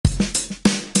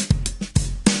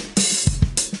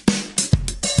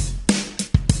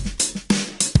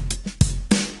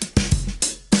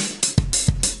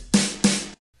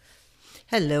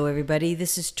Hello, everybody.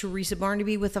 This is Teresa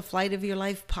Barnaby with the Flight of Your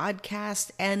Life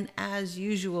podcast. And as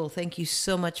usual, thank you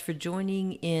so much for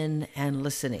joining in and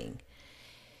listening.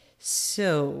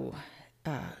 So,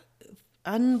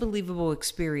 unbelievable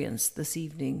experience this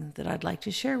evening that I'd like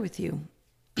to share with you.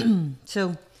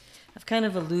 So, I've kind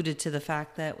of alluded to the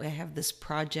fact that I have this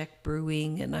project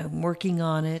brewing and I'm working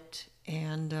on it,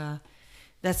 and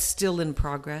that's still in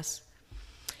progress.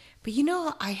 But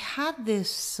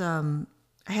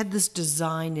I had this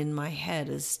design in my head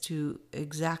as to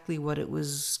exactly what it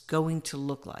was going to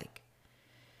look like.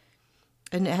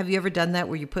 And have you ever done that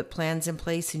where you put plans in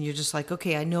place and you're just like,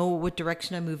 okay, I know what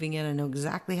direction I'm moving in. I know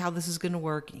exactly how this is going to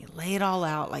work. And you lay it all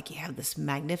out like you have this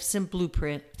magnificent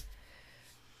blueprint.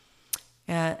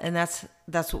 And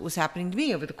that's what was happening to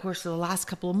me over the course of the last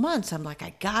couple of months. I'm like,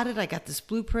 I got it. I got this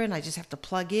blueprint. I just have to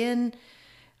plug in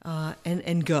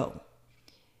and go.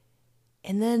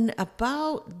 And then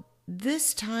about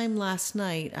this time last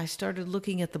night, I started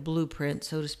looking at the blueprint,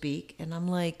 so to speak, and I'm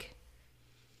like,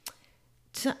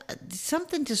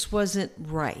 something just wasn't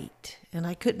right, and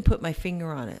I couldn't put my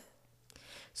finger on it.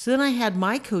 So then I had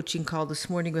my coaching call this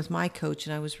morning with my coach,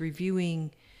 and I was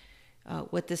reviewing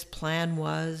what this plan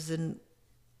was and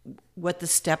what the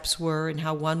steps were and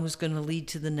how one was going to lead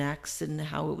to the next and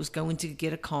how it was going to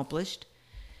get accomplished.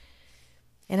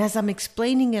 And as I'm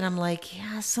explaining it, I'm like,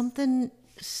 yeah, something's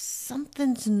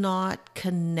not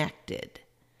connected.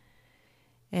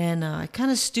 And I kind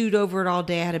of stewed over it all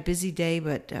day. I had a busy day,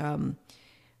 but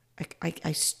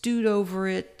I stewed over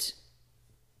it.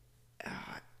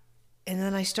 And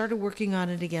then I started working on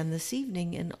it again this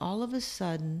evening, and all of a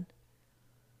sudden,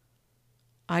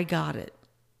 I got it.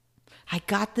 I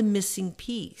got the missing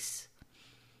piece.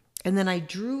 And then I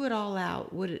drew it all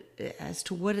out as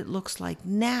to what it looks like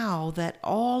now that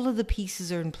all of the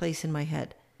pieces are in place in my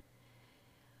head.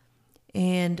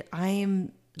 And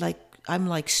I'm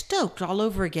like stoked all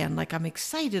over again. Like I'm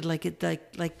excited. Like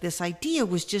this idea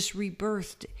was just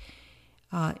rebirthed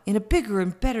in a bigger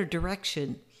and better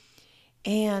direction.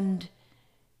 And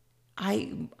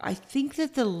I think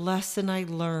that the lesson I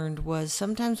learned was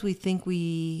sometimes we think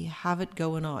we have it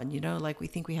going on, like we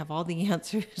think we have all the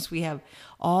answers. We have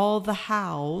all the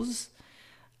hows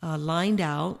lined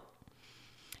out.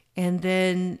 And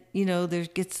then, there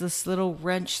gets this little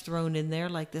wrench thrown in there,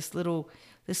 like this little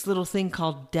thing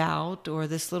called doubt or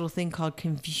this little thing called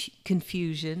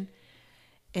confusion.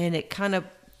 And it kind of,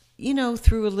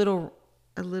 threw a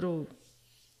little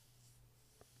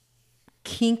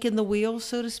kink in the wheel,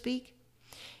 so to speak.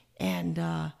 And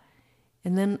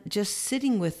then just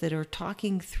sitting with it or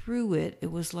talking through it, it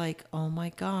was like, oh my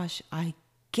gosh, I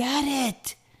get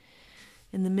it.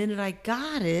 And the minute I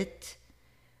got it,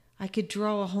 I could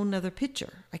draw a whole nother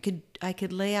picture. I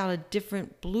could lay out a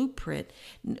different blueprint.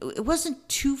 It wasn't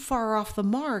too far off the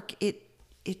mark.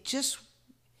 It just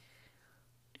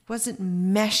wasn't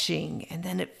meshing, and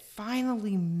then it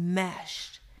finally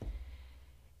meshed.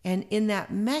 And in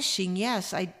that meshing,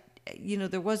 yes,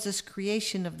 there was this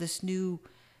creation of this new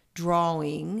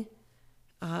drawing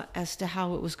as to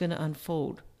how it was going to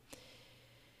unfold.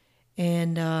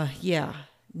 And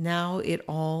now it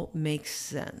all makes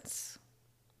sense.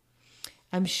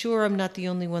 I'm sure I'm not the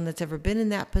only one that's ever been in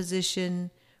that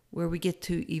position where we get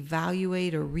to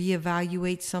evaluate or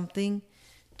reevaluate something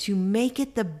to make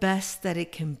it the best that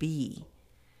it can be,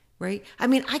 right? I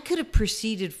mean, I could have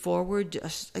proceeded forward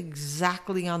just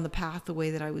exactly on the path the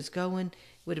way that I was going. It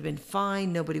would have been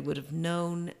fine. Nobody would have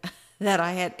known that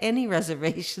I had any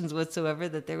reservations whatsoever,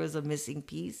 that there was a missing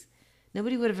piece.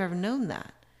 Nobody would have ever known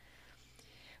that.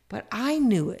 But I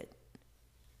knew it.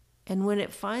 And when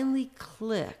it finally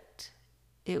clicked,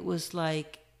 it was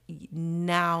like,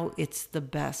 now it's the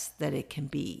best that it can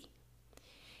be.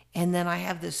 And then I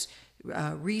have this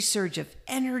resurge of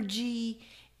energy,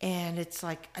 and it's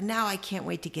like, now I can't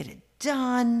wait to get it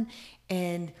done,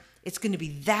 and it's going to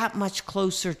be that much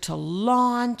closer to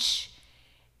launch.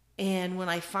 And when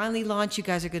I finally launch, you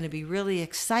guys are going to be really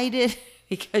excited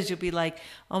because you'll be like,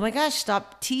 oh my gosh,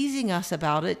 stop teasing us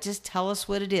about it. Just tell us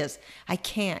what it is. I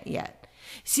can't yet.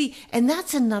 See, and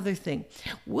that's another thing.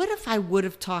 What if I would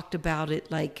have talked about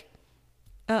it like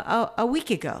a week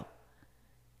ago?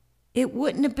 It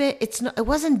wouldn't have been, it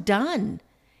wasn't done.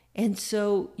 And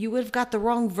so you would have got the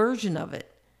wrong version of it.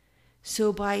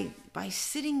 So by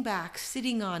sitting back,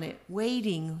 sitting on it,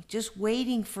 just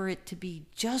waiting for it to be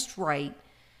just right,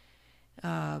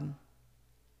 when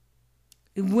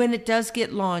it does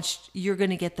get launched, you're going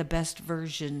to get the best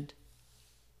version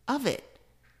of it.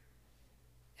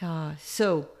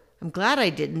 So I'm glad I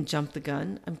didn't jump the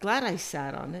gun. I'm glad I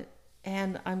sat on it.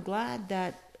 And I'm glad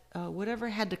that whatever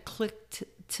had to click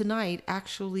tonight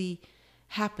actually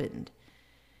happened.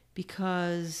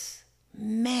 because,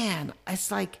 man,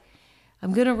 it's like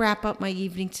I'm going to wrap up my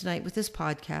evening tonight with this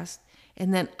podcast.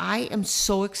 And then I am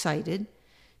so excited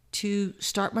to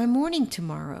start my morning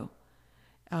tomorrow.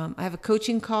 I have a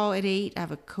coaching call at 8. I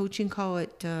have a coaching call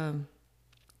at 10.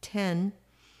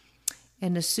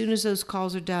 And as soon as those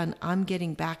calls are done, I'm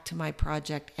getting back to my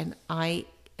project, and I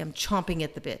am chomping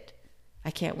at the bit.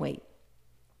 I can't wait.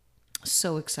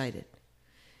 So excited.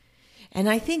 And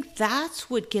I think that's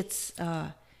what gets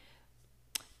us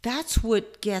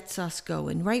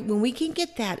going, right? When we can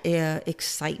get that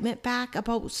excitement back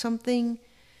about something,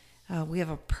 we have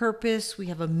a purpose, we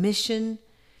have a mission,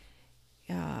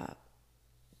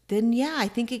 then yeah, I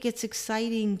think it gets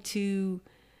exciting to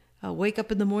wake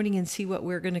up in the morning and see what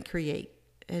we're going to create.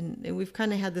 And we've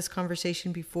kind of had this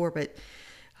conversation before, but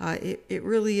it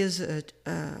really is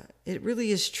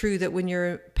true that when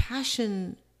you're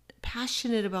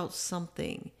passionate about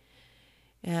something,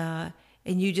 and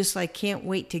you just like can't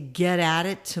wait to get at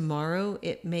it tomorrow,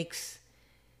 it makes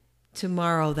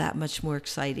tomorrow that much more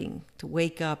exciting, to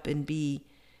wake up and be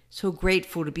so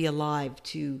grateful to be alive,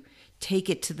 to take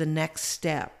it to the next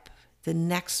step, the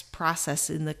next process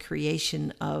in the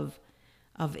creation of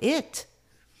it.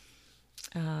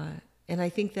 And I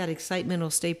think that excitement will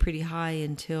stay pretty high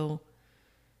until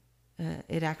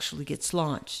it actually gets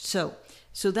launched. So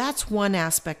that's one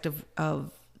aspect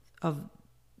of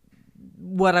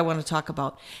what I want to talk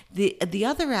about. The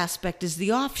other aspect is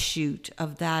the offshoot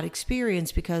of that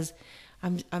experience, because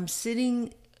I'm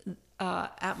sitting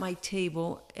at my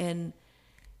table and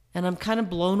I'm kind of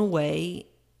blown away.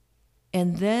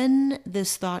 And then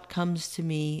this thought comes to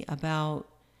me about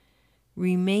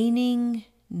remaining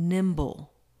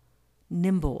nimble,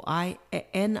 Nimble,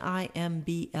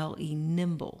 N-I-M-B-L-E,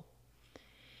 nimble.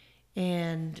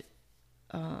 And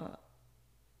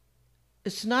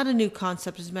it's not a new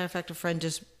concept. As a matter of fact, a friend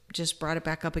just brought it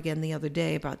back up again the other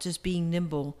day about just being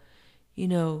nimble,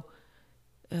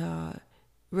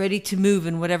 ready to move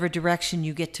in whatever direction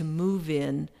you get to move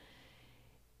in,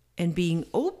 and being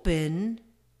open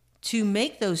to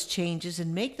make those changes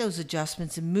and make those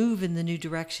adjustments and move in the new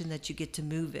direction that you get to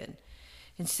move in,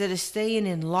 instead of staying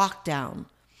in lockdown.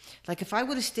 Like if I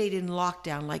would have stayed in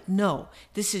lockdown, like, no,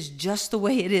 this is just the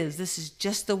way it is, this is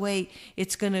just the way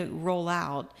it's going to roll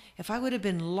out. If I would have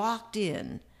been locked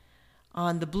in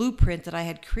on the blueprint that I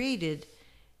had created,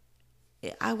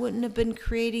 I wouldn't have been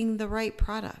creating the right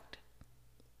product.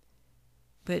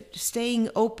 But staying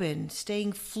open,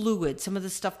 staying fluid, some of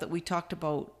the stuff that we talked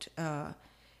about,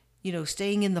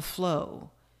 staying in the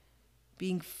flow,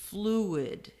 being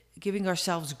fluid, giving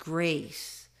ourselves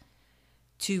grace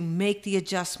to make the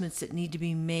adjustments that need to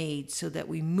be made so that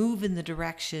we move in the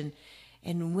direction.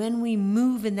 And when we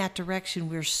move in that direction,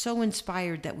 we're so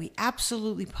inspired that we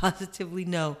absolutely positively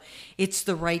know it's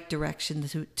the right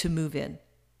direction to move in.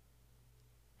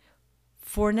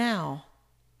 For now,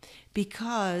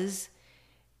 because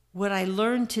what I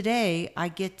learned today, I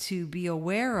get to be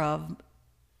aware of,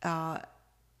 and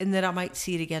that I might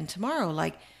see it again tomorrow.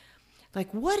 Like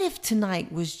what if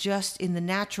tonight was just in the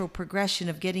natural progression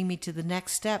of getting me to the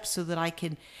next step so that I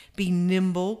can be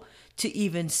nimble to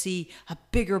even see a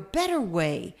bigger, better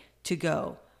way to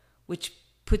go, which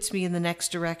puts me in the next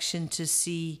direction to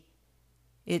see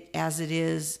it as it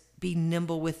is, be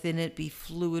nimble within it, be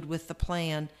fluid with the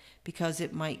plan, because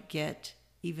it might get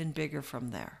even bigger from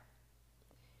there.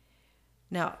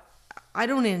 Now, I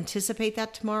don't anticipate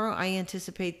that tomorrow. I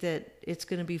anticipate that it's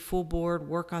going to be full board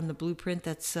work on the blueprint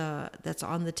that's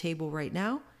on the table right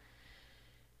now.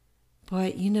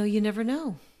 But you never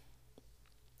know.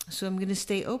 So I'm going to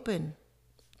stay open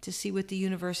to see what the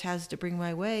universe has to bring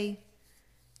my way,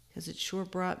 because it sure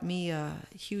brought me a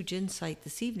huge insight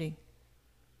this evening.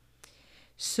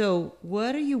 So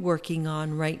what are you working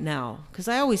on right now? Because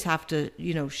I always have to,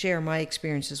 share my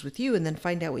experiences with you and then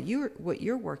find out what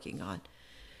you're working on.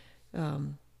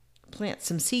 Plant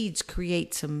some seeds,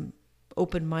 create some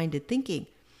open-minded thinking.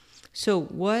 So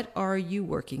what are you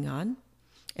working on?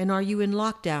 And are you in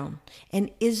lockdown?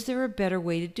 And is there a better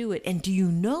way to do it? And do you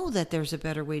know that there's a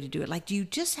better way to do it? Like, do you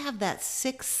just have that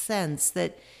sixth sense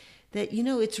that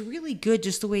it's really good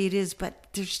just the way it is, but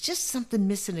there's just something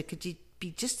missing? It could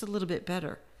be just a little bit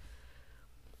better.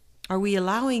 Are we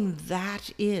allowing that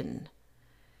in?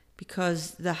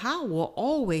 Because the how will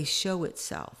always show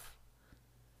itself.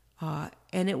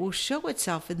 And it will show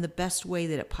itself in the best way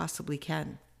that it possibly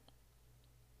can.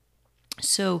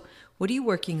 So, what are you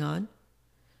working on?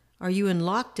 Are you in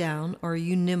lockdown, or are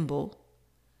you nimble?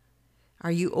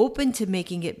 Are you open to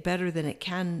making it better than it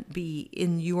can be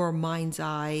in your mind's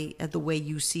eye, the way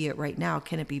you see it right now?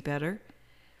 Can it be better?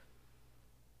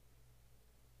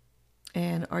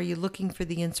 And are you looking for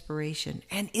the inspiration?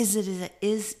 And is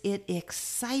it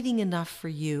exciting enough for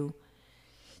you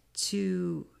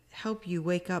to help you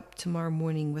wake up tomorrow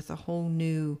morning with a whole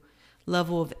new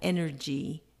level of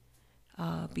energy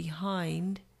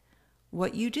behind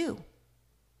what you do?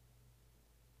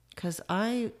 Because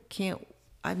I'm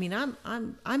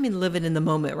in living in the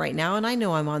moment right now, and I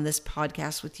know I'm on this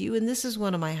podcast with you, and this is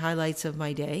one of my highlights of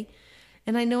my day.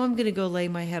 And I know I'm going to go lay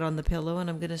my head on the pillow, and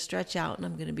I'm going to stretch out, and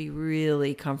I'm going to be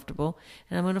really comfortable,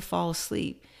 and I'm going to fall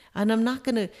asleep. And I'm not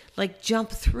going to jump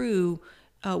through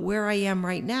where I am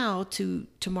right now to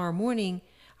tomorrow morning.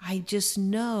 I just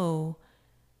know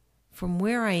from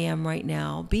where I am right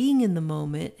now, being in the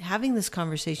moment, having this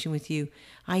conversation with you,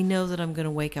 I know that I'm going to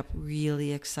wake up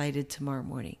really excited tomorrow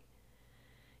morning.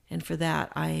 And for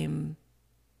that, I'm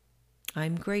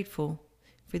grateful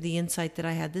for the insight that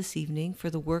I had this evening, for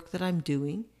the work that I'm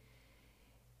doing.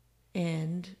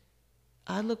 And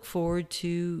I look forward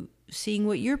to seeing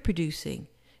what you're producing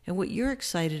and what you're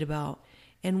excited about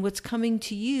and what's coming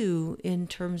to you in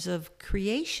terms of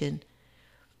creation.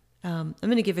 I'm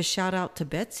going to give a shout out to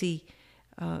Betsy.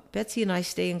 Betsy and I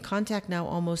stay in contact now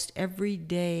almost every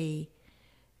day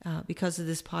because of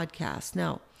this podcast.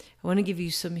 Now, I want to give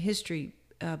you some history.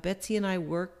 Betsy and I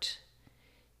worked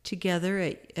together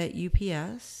at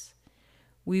UPS.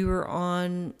 We were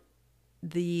on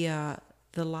the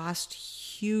last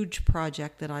huge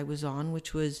project that I was on,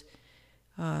 which was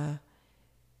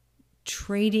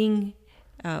training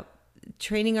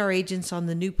our agents on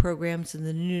the new programs and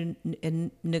the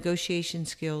new negotiation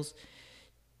skills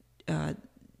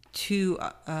to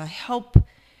help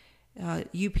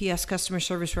UPS customer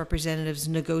service representatives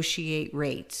negotiate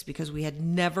rates, because we had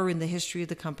never in the history of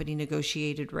the company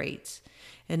negotiated rates.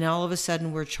 And all of a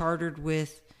sudden we're chartered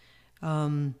with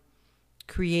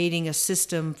creating a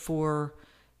system for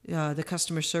the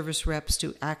customer service reps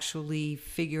to actually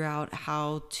figure out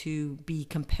how to be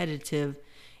competitive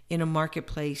in a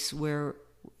marketplace where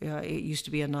it used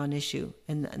to be a non-issue,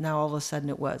 and now all of a sudden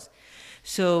it was.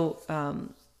 So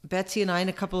Betsy and I and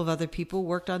a couple of other people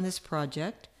worked on this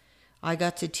project. I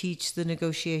got to teach the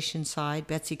negotiation side.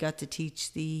 Betsy got to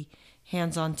teach the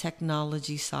hands-on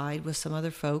technology side with some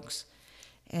other folks.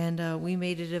 And we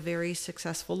made it a very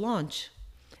successful launch.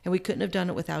 And we couldn't have done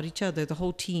it without each other. The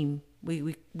whole team,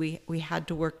 we had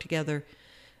to work together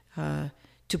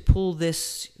to pull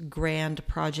this grand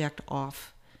project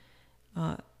off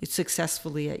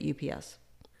successfully at UPS.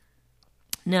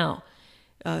 Now,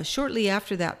 shortly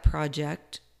after that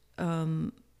project,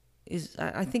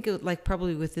 I think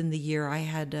probably within the year, I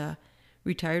had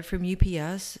retired from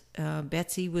UPS.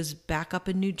 Betsy was back up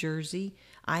in New Jersey.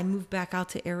 I moved back out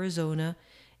to Arizona,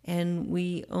 and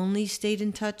we only stayed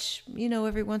in touch,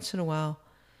 every once in a while,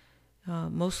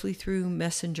 mostly through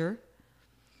Messenger.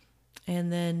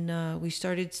 And then we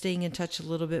started staying in touch a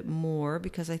little bit more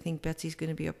because I think Betsy's going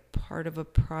to be a part of a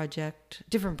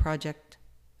different project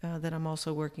that I'm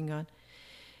also working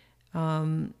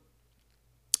on.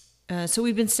 So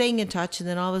we've been staying in touch, and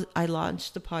then I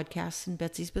launched the podcast, and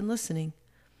Betsy's been listening.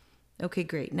 Okay,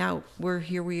 great. Now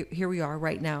here we are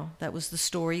right now. That was the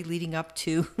story leading up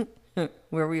to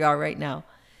where we are right now.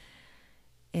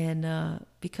 And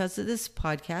because of this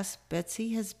podcast,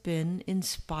 Betsy has been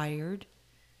inspired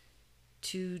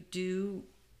to do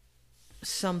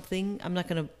something. I'm not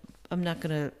gonna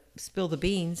spill the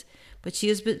beans, but she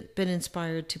has been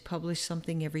inspired to publish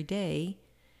something every day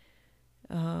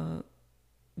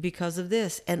because of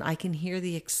this. And I can hear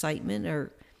the excitement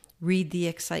or read the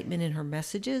excitement in her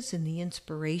messages and the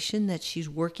inspiration that she's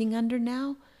working under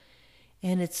now.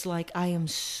 And it's like, I am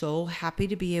so happy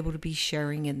to be able to be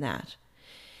sharing in that.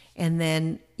 And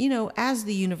then, as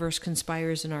the universe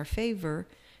conspires in our favor,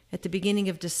 at the beginning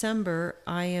of December,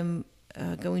 I am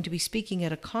going to be speaking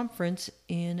at a conference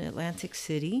in Atlantic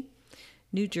City,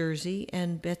 New Jersey,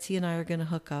 and Betsy and I are going to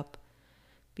hook up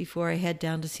before I head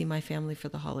down to see my family for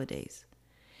the holidays.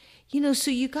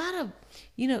 So you gotta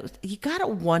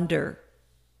wonder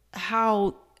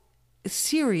how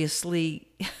seriously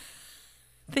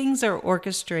things are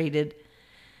orchestrated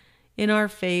in our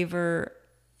favor,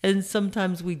 and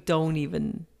sometimes we don't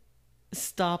even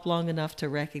stop long enough to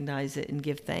recognize it and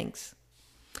give thanks.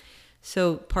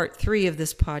 So part 3 of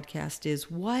this podcast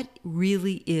is what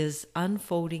really is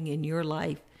unfolding in your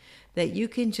life that you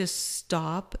can just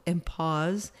stop and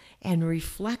pause and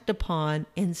reflect upon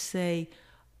and say,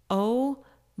 oh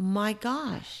my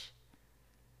gosh,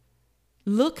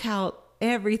 look how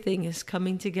everything is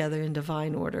coming together in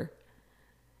divine order.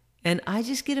 And I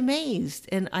just get amazed.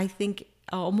 And I think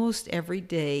almost every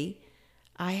day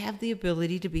I have the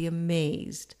ability to be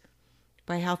amazed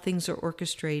by how things are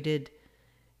orchestrated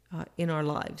in our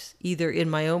lives, either in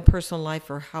my own personal life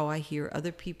or how I hear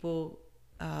other people's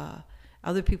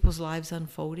lives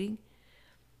unfolding.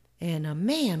 And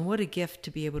man, what a gift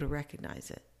to be able to recognize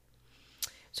it.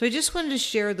 So I just wanted to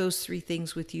share those three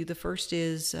things with you. The first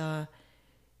is don't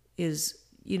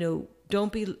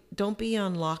be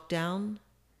on lockdown.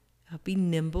 Be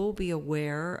nimble. Be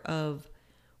aware of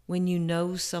when you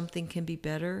know something can be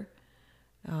better.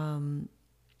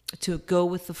 To go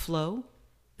with the flow,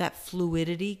 that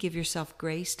fluidity. Give yourself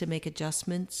grace to make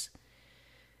adjustments.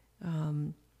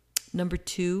 Number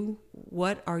 2,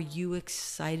 what are you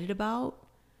excited about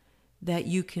that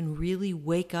you can really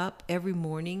wake up every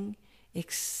morning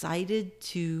excited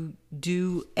to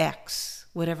do X,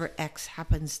 whatever X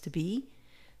happens to be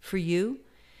for you?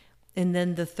 And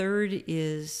then the third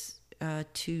is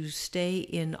to stay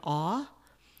in awe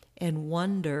and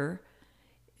wonder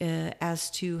as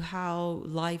to how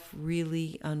life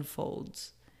really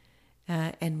unfolds.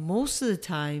 And most of the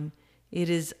time, it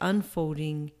is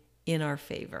unfolding in our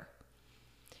favor.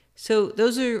 So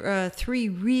those are 3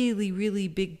 really, really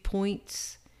big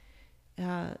points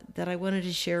that I wanted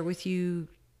to share with you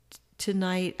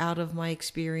tonight out of my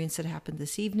experience that happened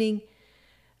this evening.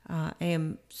 I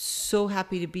am so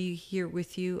happy to be here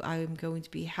with you. I am going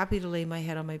to be happy to lay my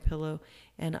head on my pillow,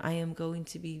 and I am going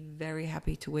to be very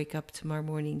happy to wake up tomorrow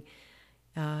morning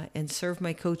and serve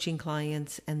my coaching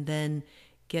clients and then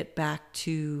get back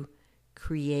to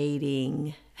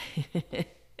creating.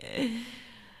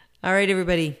 All right,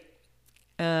 everybody.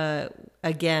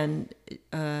 Again,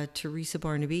 Teresa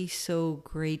Barnaby, so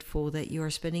grateful that you are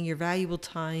spending your valuable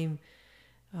time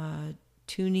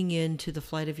tuning in to the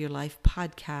Flight of Your Life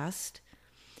podcast.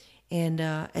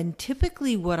 And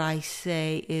typically what I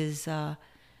say is,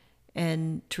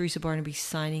 and Teresa Barnaby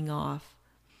signing off,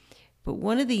 but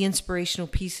one of the inspirational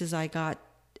pieces I got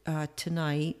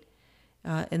tonight,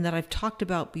 and that I've talked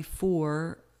about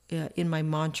before in my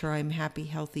mantra, I'm happy,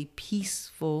 healthy,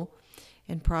 peaceful,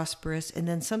 and prosperous. And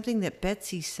then something that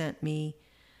Betsy sent me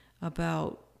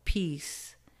about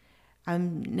peace.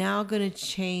 I'm now going to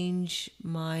change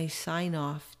my sign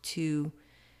off to,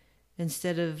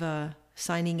 instead of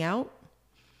signing out,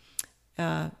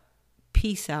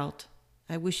 peace out.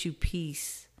 I wish you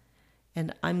peace,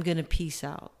 and I'm going to peace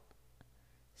out.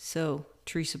 So,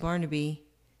 Teresa Barnaby,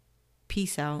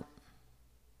 peace out.